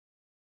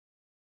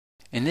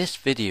In this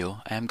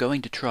video I am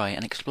going to try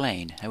and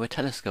explain how a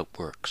telescope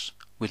works,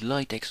 with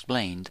light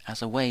explained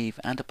as a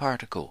wave and a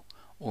particle,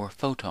 or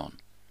photon.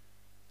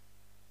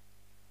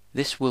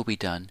 This will be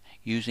done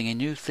using a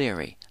new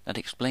theory that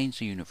explains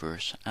the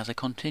universe as a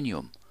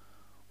continuum,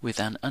 with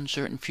an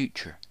uncertain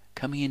future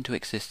coming into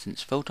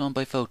existence photon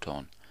by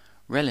photon,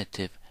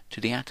 relative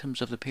to the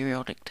atoms of the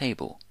periodic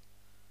table.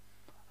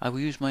 I will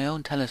use my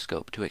own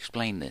telescope to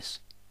explain this.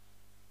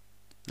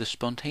 The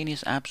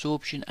spontaneous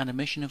absorption and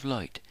emission of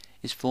light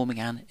is forming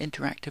an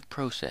interactive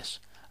process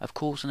of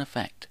cause and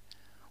effect,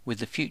 with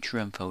the future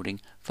unfolding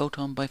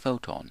photon by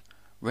photon,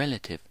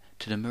 relative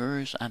to the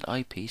mirrors and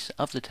eyepiece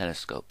of the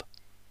telescope.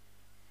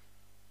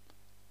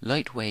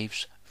 Light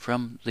waves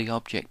from the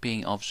object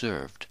being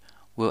observed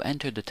will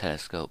enter the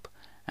telescope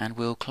and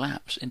will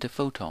collapse into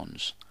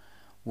photons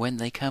when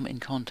they come in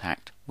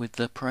contact with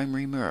the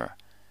primary mirror.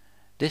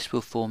 This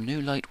will form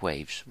new light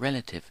waves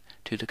relative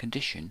to the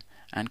condition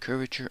and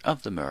curvature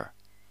of the mirror.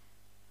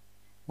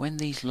 When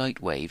these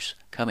light waves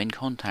come in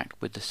contact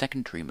with the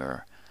secondary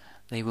mirror,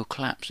 they will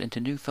collapse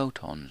into new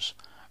photons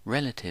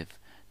relative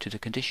to the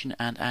condition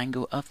and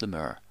angle of the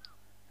mirror.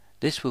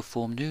 This will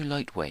form new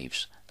light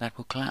waves that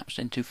will collapse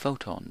into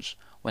photons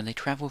when they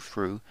travel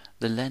through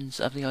the lens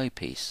of the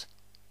eyepiece.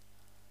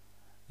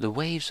 The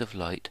waves of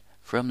light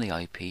from the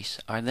eyepiece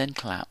are then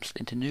collapsed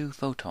into new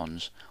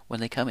photons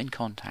when they come in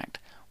contact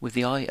with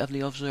the eye of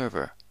the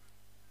observer.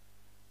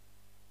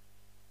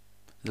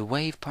 The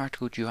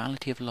wave-particle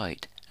duality of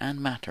light and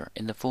matter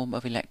in the form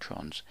of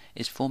electrons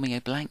is forming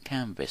a blank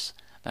canvas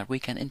that we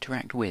can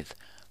interact with,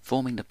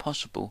 forming the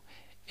possible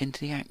into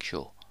the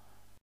actual.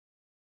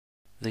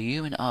 The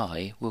human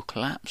eye will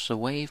collapse the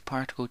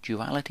wave-particle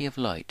duality of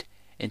light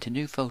into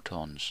new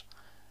photons,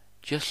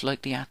 just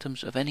like the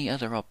atoms of any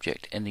other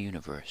object in the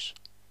universe.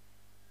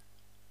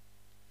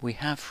 We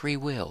have free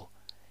will.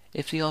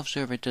 If the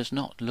observer does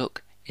not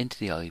look into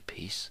the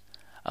eyepiece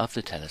of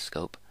the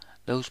telescope,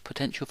 those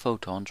potential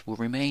photons will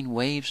remain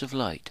waves of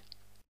light.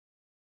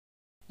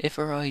 If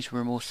our eyes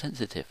were more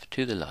sensitive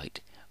to the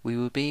light, we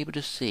would be able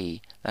to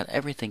see that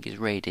everything is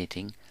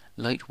radiating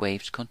light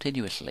waves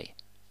continuously.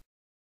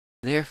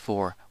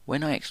 Therefore,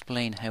 when I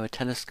explain how a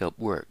telescope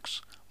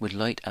works, with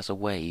light as a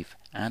wave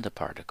and a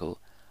particle,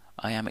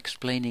 I am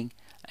explaining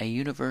a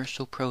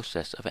universal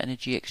process of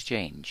energy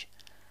exchange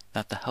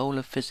that the whole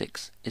of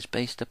physics is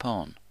based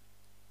upon.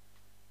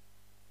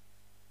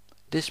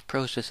 This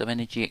process of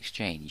energy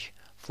exchange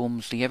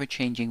forms the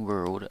ever-changing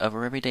world of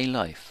our everyday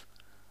life.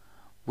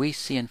 We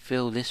see and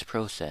feel this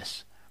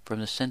process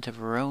from the center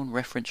of our own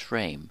reference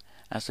frame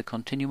as the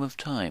continuum of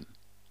time.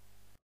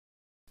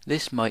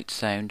 This might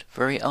sound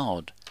very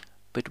odd,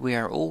 but we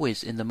are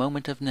always in the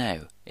moment of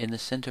now, in the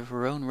center of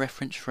our own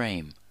reference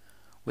frame,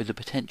 with the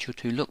potential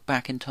to look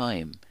back in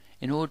time,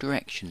 in all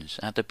directions,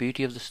 at the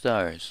beauty of the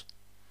stars.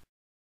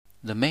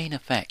 The main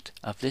effect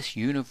of this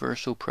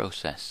universal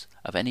process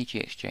of energy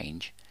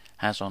exchange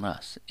has on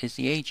us is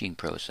the aging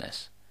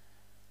process.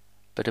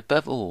 But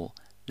above all,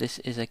 this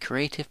is a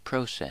creative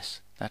process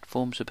that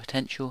forms the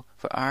potential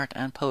for art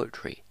and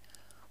poetry,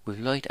 with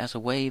light as a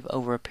wave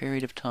over a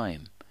period of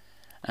time,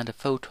 and a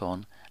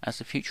photon as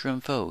the future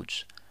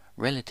unfolds,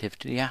 relative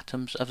to the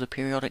atoms of the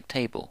periodic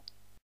table.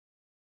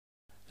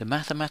 The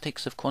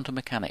mathematics of quantum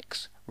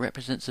mechanics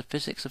represents the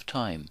physics of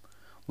time,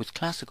 with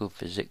classical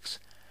physics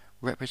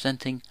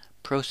representing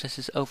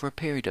processes over a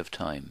period of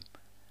time,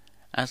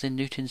 as in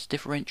Newton's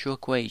differential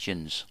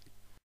equations.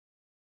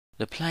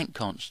 The Planck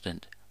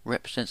constant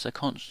represents a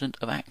constant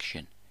of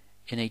action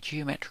in a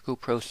geometrical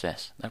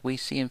process that we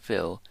see and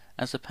feel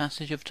as the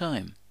passage of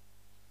time.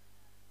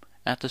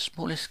 At the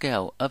smallest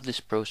scale of this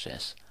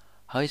process,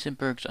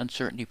 Heisenberg's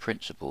uncertainty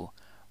principle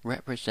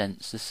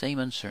represents the same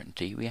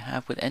uncertainty we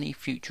have with any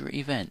future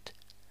event.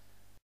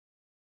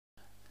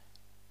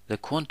 The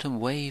quantum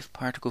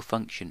wave-particle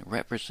function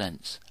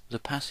represents the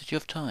passage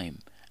of time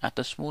at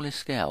the smallest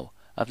scale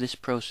of this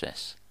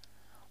process,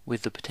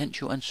 with the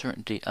potential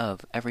uncertainty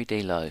of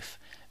everyday life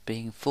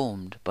being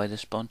formed by the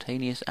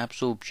spontaneous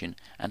absorption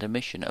and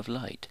emission of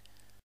light.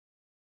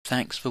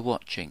 Thanks for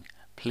watching.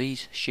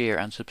 Please share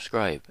and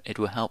subscribe. It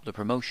will help the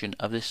promotion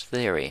of this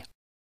theory.